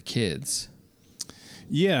the kids.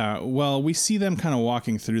 Yeah, well, we see them kind of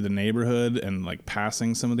walking through the neighborhood and like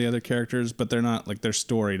passing some of the other characters, but they're not like their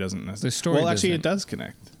story doesn't necessarily. Well, actually, it does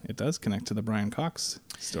connect. It does connect to the Brian Cox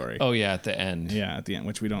story. Oh yeah, at the end. Yeah, at the end,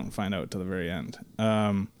 which we don't find out till the very end.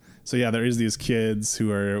 So yeah, there is these kids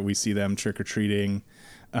we see them trick or treating.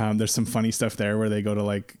 There's some funny stuff there where they go to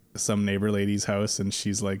like some neighbor lady's house and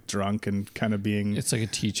she's like drunk and kind of being, it's like a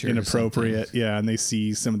teacher, inappropriate. Yeah, and they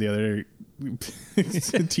see some of the other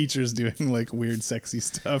teachers doing like weird sexy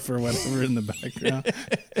stuff or whatever in the background.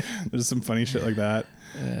 There's some funny shit like that.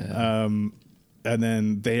 And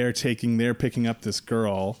then they're picking up this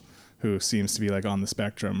girl who seems to be like on the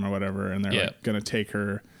spectrum or whatever, and they're like gonna take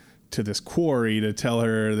her to this quarry to tell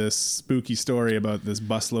her this spooky story about this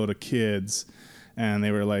busload of kids. And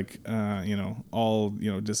they were like, all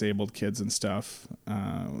disabled kids and stuff,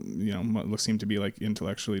 seem to be like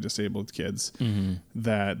intellectually disabled kids. Mm-hmm.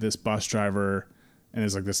 That this bus driver, and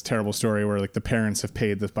it's like this terrible story where like the parents have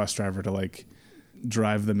paid this bus driver to like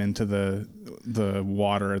drive them into the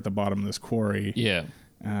water at the bottom of this quarry. Yeah,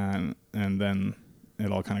 and then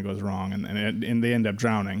it all kind of goes wrong, and they end up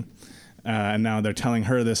drowning. And now they're telling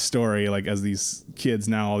her this story, like as these kids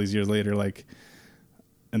now all these years later, like.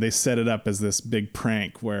 And they set it up as this big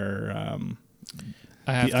prank where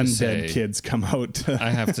the undead kids come out.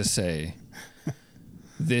 I have to say,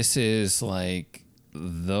 this is like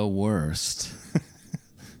the worst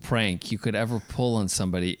prank you could ever pull on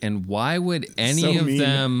somebody. And why would any of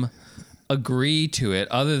them agree to it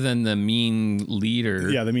other than the mean leader?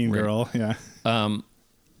 Yeah, the mean girl. Yeah.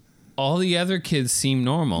 All the other kids seem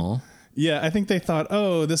normal. Yeah, I think they thought,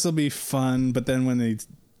 oh, this will be fun. But then when they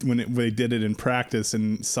did it in practice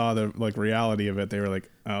and saw the like reality of it, they were like,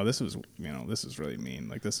 oh, this is really mean.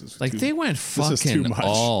 Like this is like they went fucking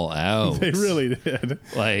all out. They really did.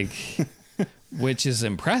 Like, which is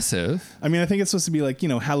impressive. I mean, I think it's supposed to be like,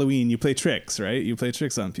 Halloween, you play tricks, right? You play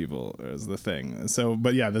tricks on people is the thing. So,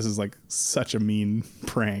 but yeah, this is like such a mean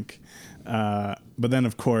prank. But then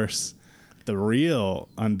of course the real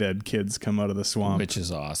undead kids come out of the swamp, which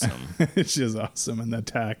is awesome. Which is awesome. And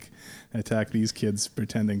attack these kids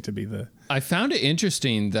pretending to be I found it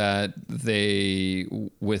interesting that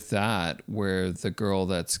where the girl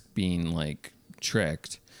that's being like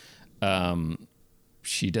tricked,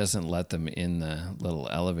 she doesn't let them in the little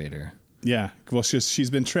elevator. Yeah. Well, she's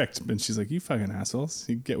been tricked, and she's like, you fucking assholes,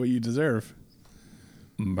 you get what you deserve.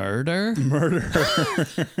 Murder.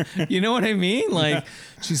 You know what I mean? Like,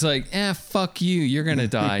 she's like, fuck you, you're gonna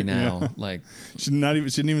die now. Yeah. Like, she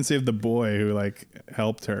didn't even save the boy who like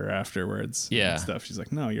helped her afterwards. Yeah, and stuff. She's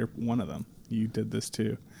like, no, you're one of them, you did this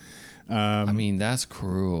too. I mean, that's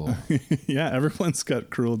cruel. Yeah, everyone's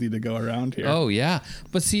got cruelty to go around here. Oh yeah,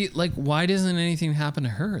 but see, like, why doesn't anything happen to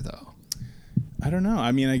her though? I don't know.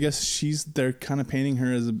 I mean, I guess they're kind of painting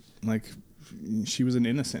her as she was an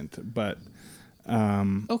innocent, but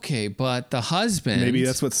okay, but the husband, maybe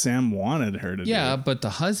that's what Sam wanted her to do. Yeah, but the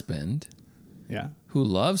husband, who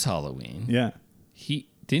loves Halloween,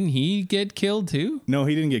 didn't he get killed too? No,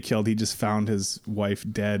 he didn't get killed. He just found his wife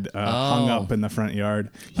dead, hung up in the front yard.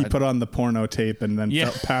 He put on the porno tape and then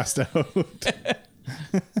passed out.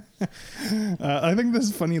 I think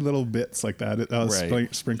there's funny little bits like that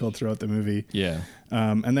sprinkled throughout the movie. Yeah.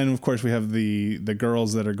 And then of course we have the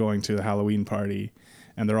girls that are going to the Halloween party.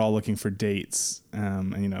 and they're all looking for dates.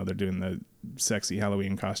 And they're doing the sexy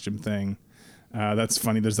Halloween costume thing. That's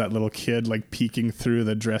funny. There's that little kid like peeking through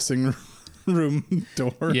the dressing room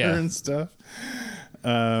door and stuff.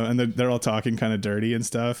 And they're all talking kind of dirty and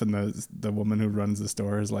stuff. And the woman who runs the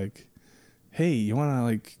store is like, "Hey, you want to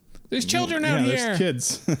like? There's children out here. There's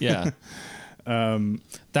kids." Yeah.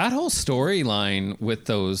 That whole storyline with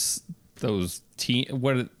those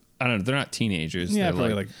I don't know. They're not teenagers. Yeah, they're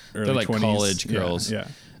probably like early they're like 20s. college girls. Yeah.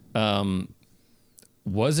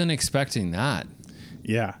 Wasn't expecting that.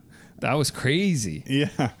 Yeah. That was crazy.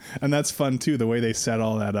 Yeah. And that's fun too. The way they set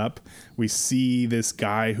all that up. We see this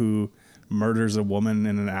guy who murders a woman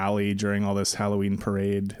in an alley during all this Halloween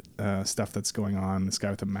parade stuff that's going on. This guy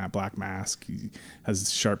with a black mask, he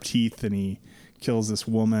has sharp teeth and he kills this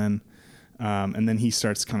woman. And then he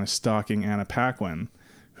starts kind of stalking Anna Paquin,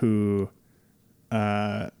 who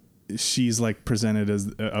she's like presented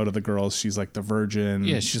as out of the girls. She's like the virgin.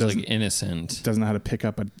 Yeah, she's like innocent. Doesn't know how to pick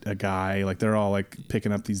up a guy. Like they're all like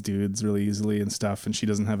picking up these dudes really easily and stuff. And she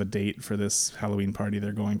doesn't have a date for this Halloween party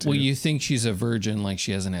they're going to. Well, you think she's a virgin, like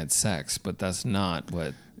she hasn't had sex, but that's not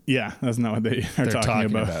what. Yeah, that's not what they're talking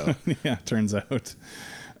about. Yeah, turns out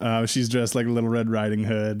she's dressed like Little Red Riding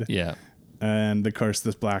Hood. Yeah, and of course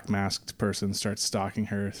this black masked person starts stalking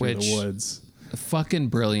her through the woods. Fucking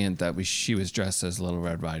brilliant that she was dressed as Little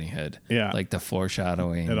Red Riding Hood. Yeah. Like the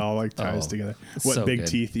foreshadowing. It all like ties together. What so big good.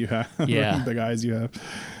 teeth you have. Yeah. What big eyes you have.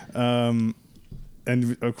 And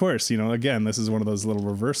of course, again, this is one of those little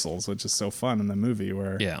reversals, which is so fun in the movie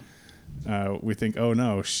where we think, oh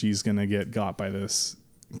no, she's going to get got by this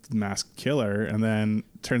masked killer. And then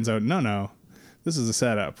turns out, no, this is a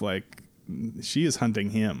setup. Like she is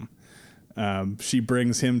hunting him. She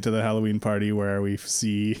brings him to the Halloween party where we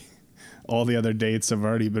see all the other dates have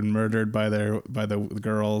already been murdered by the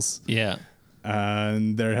girls. Yeah.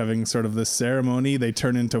 And they're having sort of this ceremony. They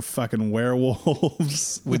turn into fucking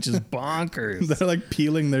werewolves. Which is bonkers. They're like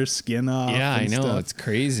peeling their skin off. Yeah, I know. Stuff. It's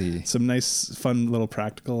crazy. Some nice, fun little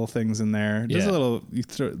practical things in there. There's a little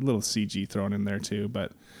CG thrown in there too,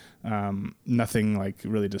 but nothing like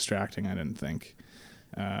really distracting, I didn't think.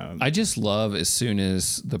 I just love as soon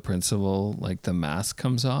as the principal, like the mask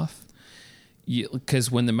comes off. Because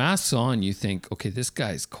when the mask's on, you think, okay, this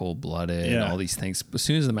guy's cold-blooded and all these things. As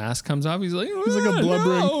soon as the mask comes off, he's like, he's like a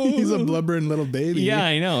blubbering, he's a blubbering little baby. Yeah,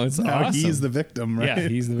 I know. It's now awesome. He's the victim, right? Yeah,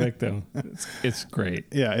 he's the victim. It's great.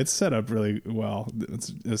 Yeah, it's set up really well. It's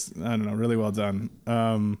just, I don't know, really well done.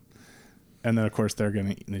 And then of course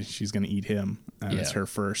she's gonna eat him, and it's her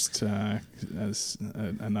first as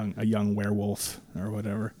a young werewolf or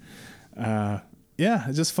whatever. Yeah,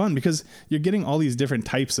 it's just fun because you're getting all these different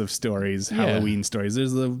types of stories, Halloween stories.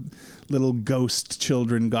 There's the little ghost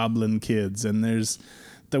children, goblin kids, and there's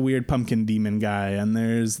the weird pumpkin demon guy, and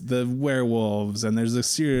there's the werewolves, and there's a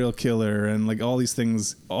serial killer, and like all these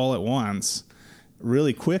things all at once,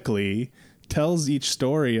 really quickly, tells each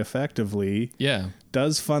story effectively. Yeah.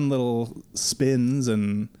 Does fun little spins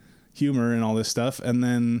and humor and all this stuff, and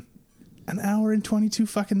then an hour and 22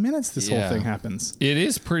 fucking minutes this whole thing happens. It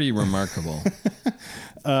is pretty remarkable.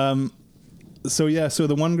 So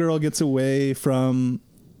the one girl gets away from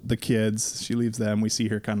the kids. She leaves them. We see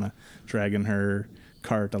her kind of dragging her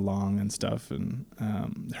cart along and stuff, and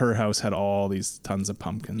her house had all these tons of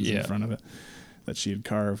pumpkins in front of it that she had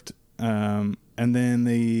carved. And then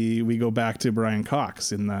we go back to Brian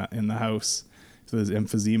Cox in the house. So there's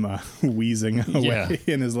emphysema wheezing away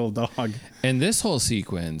in his little dog. And this whole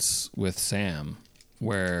sequence with Sam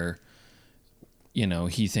where,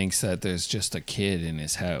 he thinks that there's just a kid in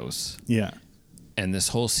his house. Yeah. And this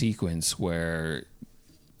whole sequence where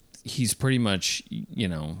he's pretty much,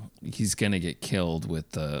 he's going to get killed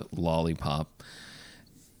with the lollipop.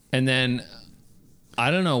 And then I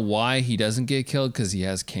don't know why he doesn't get killed, because he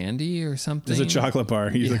has candy or something. There's a chocolate bar.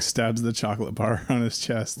 He like stabs the chocolate bar on his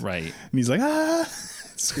chest. Right. And he's like,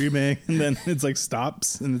 screaming. And then it's like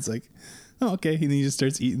stops. And it's like, oh, okay. And he just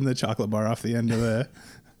starts eating the chocolate bar off the end of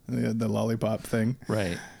the lollipop thing.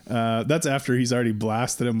 Right. That's after he's already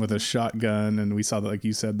blasted him with a shotgun. And we saw that, like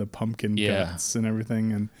you said, the pumpkin guts and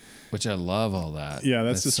everything. And which I love all that. Yeah,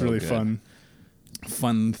 that's just so really good.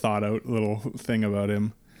 Fun thought out little thing about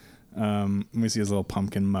him. We see his little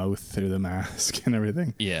pumpkin mouth through the mask and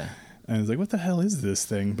everything. Yeah. And he's like, what the hell is this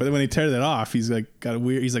thing? But then when he tears it off, he's like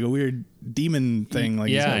he's like a weird demon thing. Like,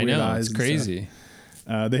 he's got weird eyes. It's crazy.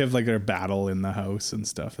 They have like their battle in the house and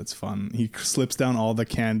stuff. It's fun. He slips down all the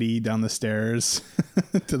candy down the stairs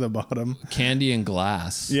to the bottom. Candy and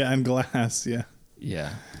glass. Yeah. And glass. Yeah.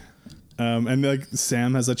 Yeah. And like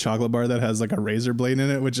Sam has a chocolate bar that has like a razor blade in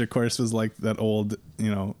it, which of course was like that old,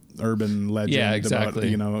 urban legend. Yeah,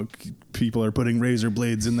 exactly. About, people are putting razor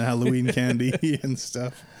blades in the Halloween candy and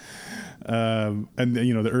stuff. And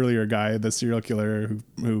the earlier guy, the serial killer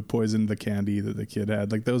who poisoned the candy that the kid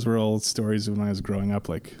had, like those were all stories when I was growing up.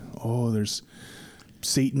 Like, oh, there's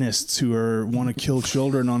Satanists who want to kill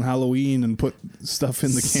children on Halloween and put stuff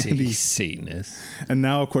in the candy. Satanists. And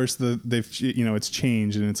now, of course, they've it's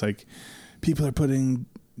changed, and it's like people are putting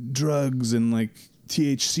drugs and like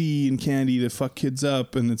THC in candy to fuck kids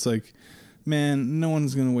up, and it's like, man, no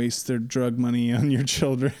one's gonna waste their drug money on your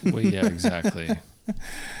children. Well, yeah, exactly.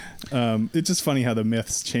 It's just funny how the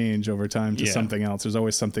myths change over time to something else. There's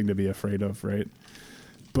always something to be afraid of, right?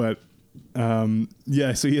 But so he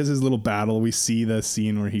has his little battle. We see the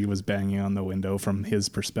scene where he was banging on the window from his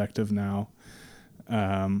perspective now,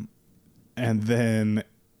 and then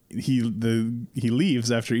he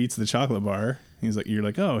leaves after he eats the chocolate bar. You're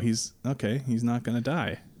like, oh, he's okay. He's not gonna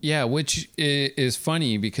die. Yeah, which is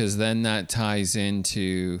funny because then that ties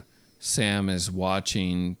into Sam is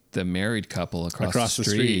watching the married couple across the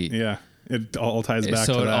street. Yeah, it all ties back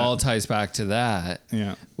to that. So it all ties back to that.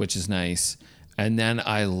 Yeah, which is nice. And then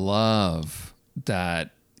I love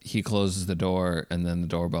that he closes the door and then the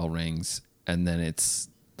doorbell rings and then it's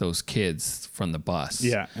those kids from the bus.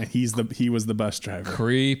 Yeah, and he was the bus driver.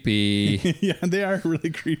 Creepy. Yeah, they are really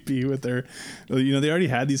creepy with their, they already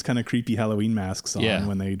had these kind of creepy Halloween masks on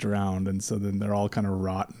when they drowned, and so then they're all kind of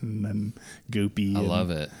rotten and goopy. I love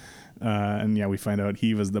it. And we find out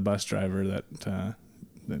he was the bus driver that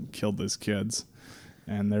killed those kids,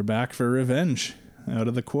 and they're back for revenge out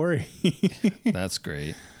of the quarry. That's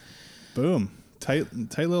great. Boom. Tight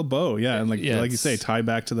little bow. Yeah, and like you say, tie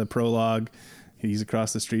back to the prologue. He's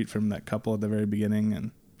across the street from that couple at the very beginning, and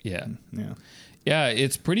yeah,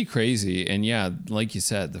 it's pretty crazy. And yeah, like you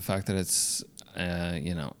said, the fact that it's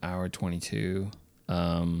hour 22.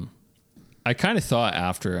 I kind of thought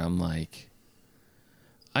after, I'm like,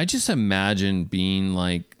 I just imagine being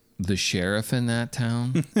like the sheriff in that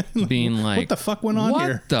town, being like, what the fuck went on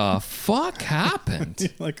here? What the fuck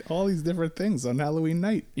happened? Like all these different things on Halloween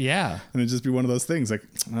night. Yeah, and it'd just be one of those things like,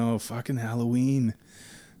 oh, fucking Halloween.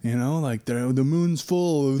 Like the moon's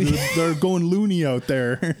full. They're going loony out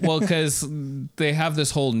there. Well, because they have this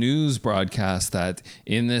whole news broadcast that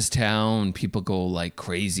in this town, people go like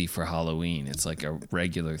crazy for Halloween. It's like a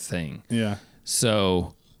regular thing. Yeah.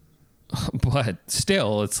 So, but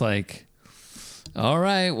still, it's like, all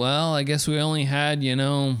right, well, I guess we only had,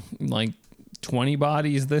 like 20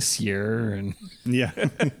 bodies this year. And yeah,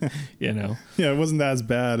 yeah, it wasn't as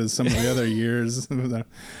bad as some of the other years.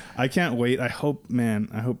 I can't wait. I hope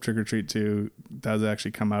Trick or Treat 2 does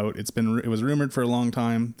actually come out. It was rumored for a long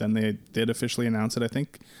time. Then they did officially announce it. I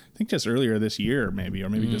think just earlier this year, maybe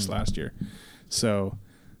just last year. So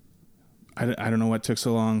I don't know what took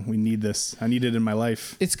so long. We need this. I need it in my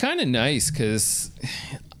life. It's kind of nice because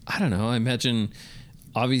I don't know. I imagine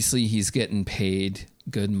obviously he's getting paid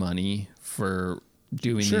good money for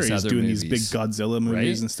doing these other movies. He's doing these big Godzilla movies,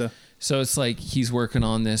 right? And stuff. So it's like he's working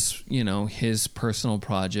on this, his personal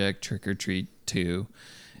project, Trick or Treat 2,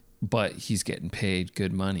 but he's getting paid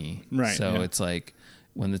good money. Right. So it's like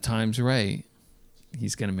when the time's right,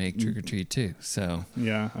 he's going to make Trick or Treat 2. So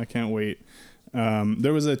yeah, I can't wait.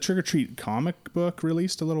 There was a Trick or Treat comic book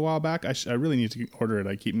released a little while back. I really need to order it.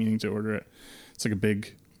 I keep meaning to order it. It's like a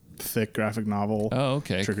big, thick graphic novel. Oh,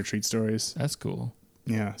 okay. Trick or Treat stories. That's cool.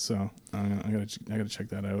 Yeah, so I gotta check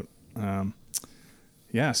that out.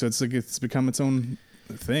 Yeah, so it's like it's become its own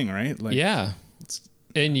thing, right? Like, yeah,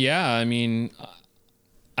 and yeah, I mean,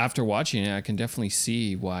 after watching it, I can definitely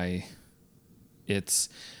see why it's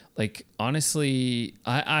like. Honestly,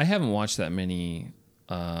 I haven't watched that many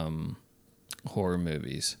horror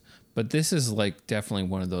movies, but this is like definitely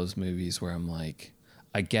one of those movies where I'm like,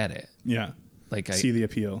 I get it. Yeah, like I see the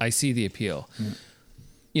appeal. I see the appeal.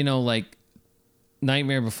 Yeah. Like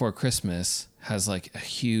Nightmare Before Christmas has like a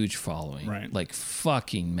huge following, right? Like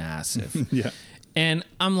fucking massive. Yeah. And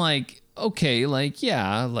I'm like, okay, like,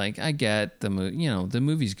 yeah, like I get the movie, the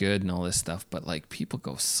movie's good and all this stuff, but like people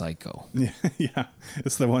go psycho. Yeah. Yeah.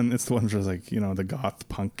 It's the one for like, the goth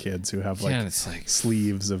punk kids who have like, it's like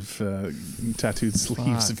sleeves of, tattooed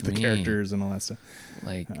sleeves of the characters and all that stuff.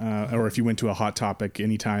 Like, or if you went to a Hot Topic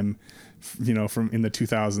anytime, from in the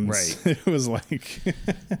 2000s, right. It was like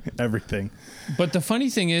everything. But the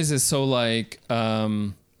funny thing is so like,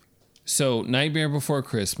 so Nightmare Before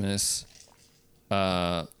Christmas,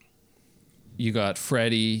 you got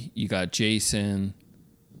Freddy, you got Jason,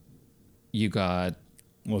 you got...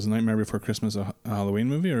 Was Nightmare Before Christmas a Halloween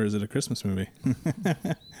movie or is it a Christmas movie?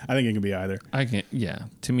 I think it can be either.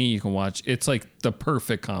 To me, you can watch... It's like the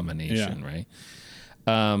perfect combination, right?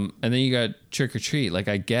 And then you got Trick or Treat. Like,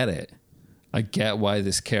 I get it. I get why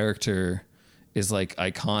this character is like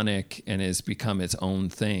iconic and has become its own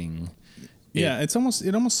thing. It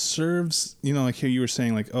almost serves, like how you were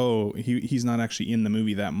saying, like, oh, he's not actually in the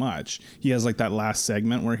movie that much. He has like that last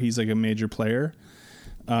segment where he's like a major player.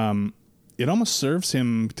 It almost serves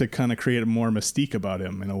him to kind of create more mystique about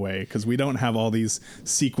him in a way, because we don't have all these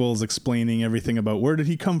sequels explaining everything about where did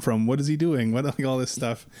he come from, what is he doing, all this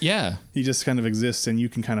stuff. Yeah, he just kind of exists, and you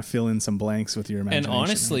can kind of fill in some blanks with your imagination. And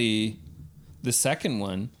honestly, the second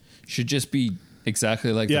one should just be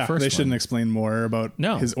exactly like the first one. They shouldn't explain more about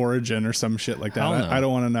his origin or some shit like that. No. I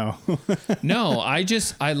don't want to know. No,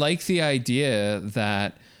 I like the idea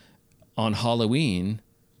that on Halloween,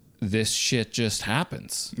 this shit just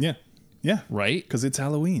happens. Yeah. Yeah. Right? Because it's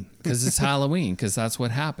Halloween. Because it's Halloween. Because that's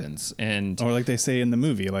what happens. Or like they say in the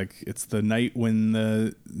movie, like it's the night when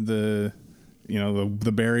the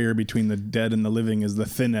barrier between the dead and the living is the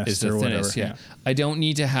thinnest or whatever. Yeah. I don't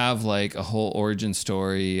need to have like a whole origin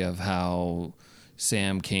story of how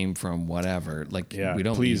Sam came from whatever. Like, we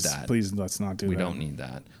don't need that. Please, let's not do that. We don't need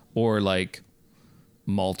that. Or like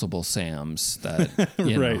multiple Sams that,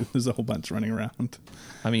 right. There's a whole bunch running around.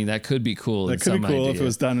 I mean, that could be cool. That could be cool if it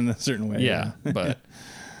was done in a certain way. Yeah.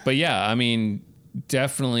 But yeah, I mean,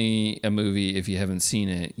 definitely a movie. If you haven't seen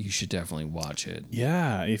it, you should definitely watch it.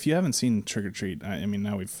 Yeah. If you haven't seen Trick or Treat, I mean,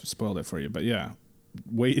 now we've spoiled it for you, but yeah.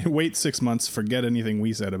 Wait 6 months, forget anything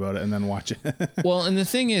we said about it, and then watch it. Well, and the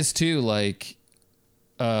thing is too, like,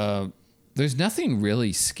 there's nothing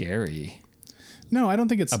really scary. No, I don't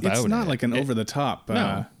think it's not like an over the top.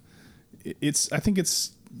 No. I think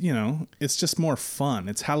it's, it's just more fun.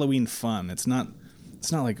 It's Halloween fun. It's not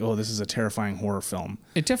like, oh, this is a terrifying horror film.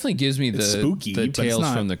 It definitely gives me the spooky, the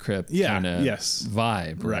Tales from the Crypt kind of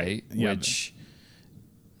vibe, right? Yeah. Which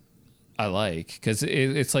I like, because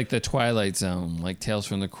it's like the Twilight Zone, like Tales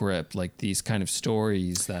from the Crypt, like these kind of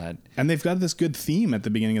stories that... And they've got this good theme at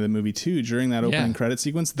the beginning of the movie, too, during that opening credit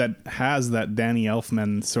sequence that has that Danny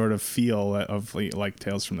Elfman sort of feel of like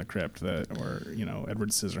Tales from the Crypt, or,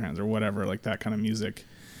 Edward Scissorhands or whatever, like that kind of music.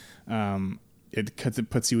 It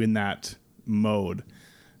puts you in that mode.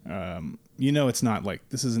 It's not like,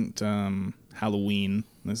 this isn't Halloween.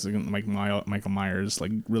 This isn't like Michael Myers,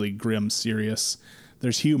 like really grim, serious.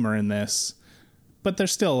 There's humor in this, but they're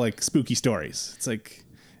still like spooky stories. It's like,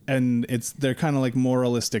 and they're kind of like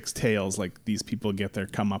moralistic tales, like these people get their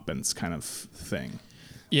comeuppance kind of thing.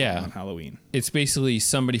 Yeah. On Halloween. It's basically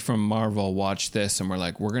somebody from Marvel watched this and we're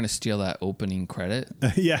like, we're going to steal that opening credit.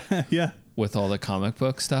 Yeah. With all the comic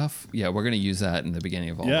book stuff. Yeah, we're going to use that in the beginning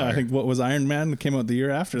of all. Yeah, I think what was Iron Man came out the year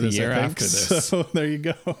after this. So there you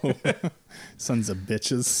go. Sons of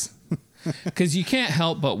bitches. Because you can't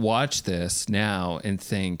help but watch this now and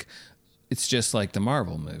think it's just like the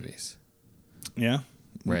Marvel movies. Yeah.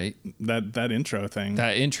 Right? That intro thing.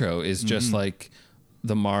 That intro is just like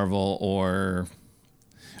the Marvel or...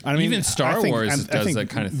 I mean, even Star Wars does that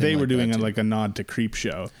kind of thing. They were doing like a nod to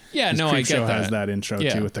Creepshow. Yeah, no, I get that. Creepshow has that intro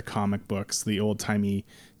too, with the comic books, the old timey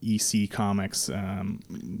EC comics,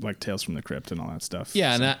 like Tales from the Crypt and all that stuff.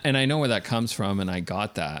 Yeah, so. and I know where that comes from, and I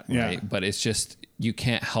got that. Right, yeah. But it's just you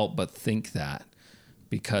can't help but think that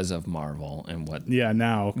because of Marvel and what. Yeah,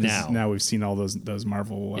 now we've seen all those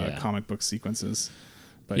Marvel comic book sequences.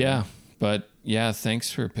 But thanks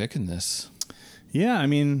for picking this. Yeah, I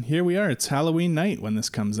mean, here we are. It's Halloween night when this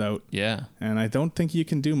comes out. Yeah. And I don't think you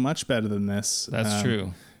can do much better than this. That's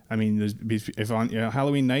true. I mean, if on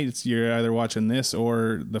Halloween night, you're either watching this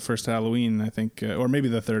or the first Halloween, I think, or maybe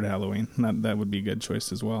the third Halloween. That would be a good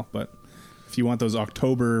choice as well. But if you want those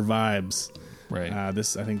October vibes, right,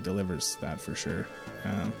 this, I think, delivers that for sure.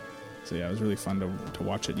 So yeah, it was really fun to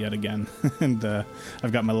watch it yet again. And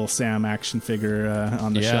I've got my little Sam action figure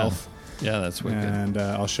on the shelf. Yeah, that's wicked. And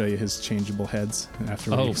I'll show you his changeable heads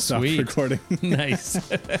after we stop recording. Nice.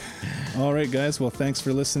 All right, guys. Well, thanks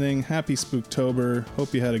for listening. Happy Spooktober.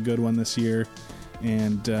 Hope you had a good one this year.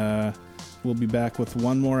 And we'll be back with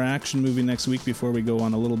one more action movie next week before we go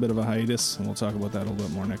on a little bit of a hiatus. And we'll talk about that a little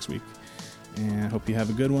bit more next week. And I hope you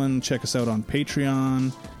have a good one. Check us out on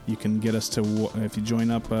Patreon. You can get us to, if you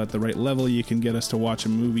join up at the right level, you can get us to watch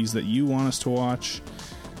movies that you want us to watch.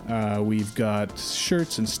 We've got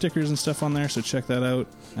shirts and stickers and stuff on there, so check that out.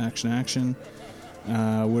 Action.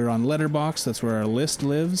 We're on Letterboxd. That's where our list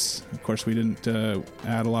lives. Of course, we didn't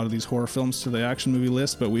add a lot of these horror films to the action movie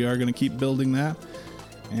list, but we are going to keep building that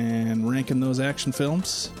and ranking those action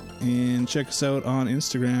films. And check us out on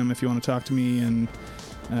Instagram if you want to talk to me and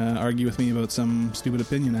argue with me about some stupid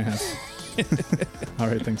opinion I have. All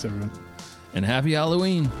right, thanks, everyone. And happy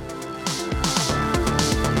Halloween.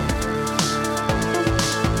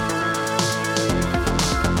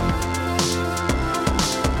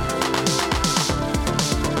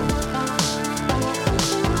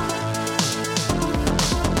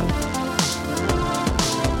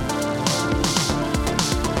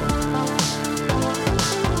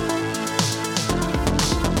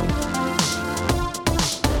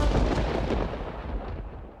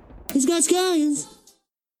 He's got scallions.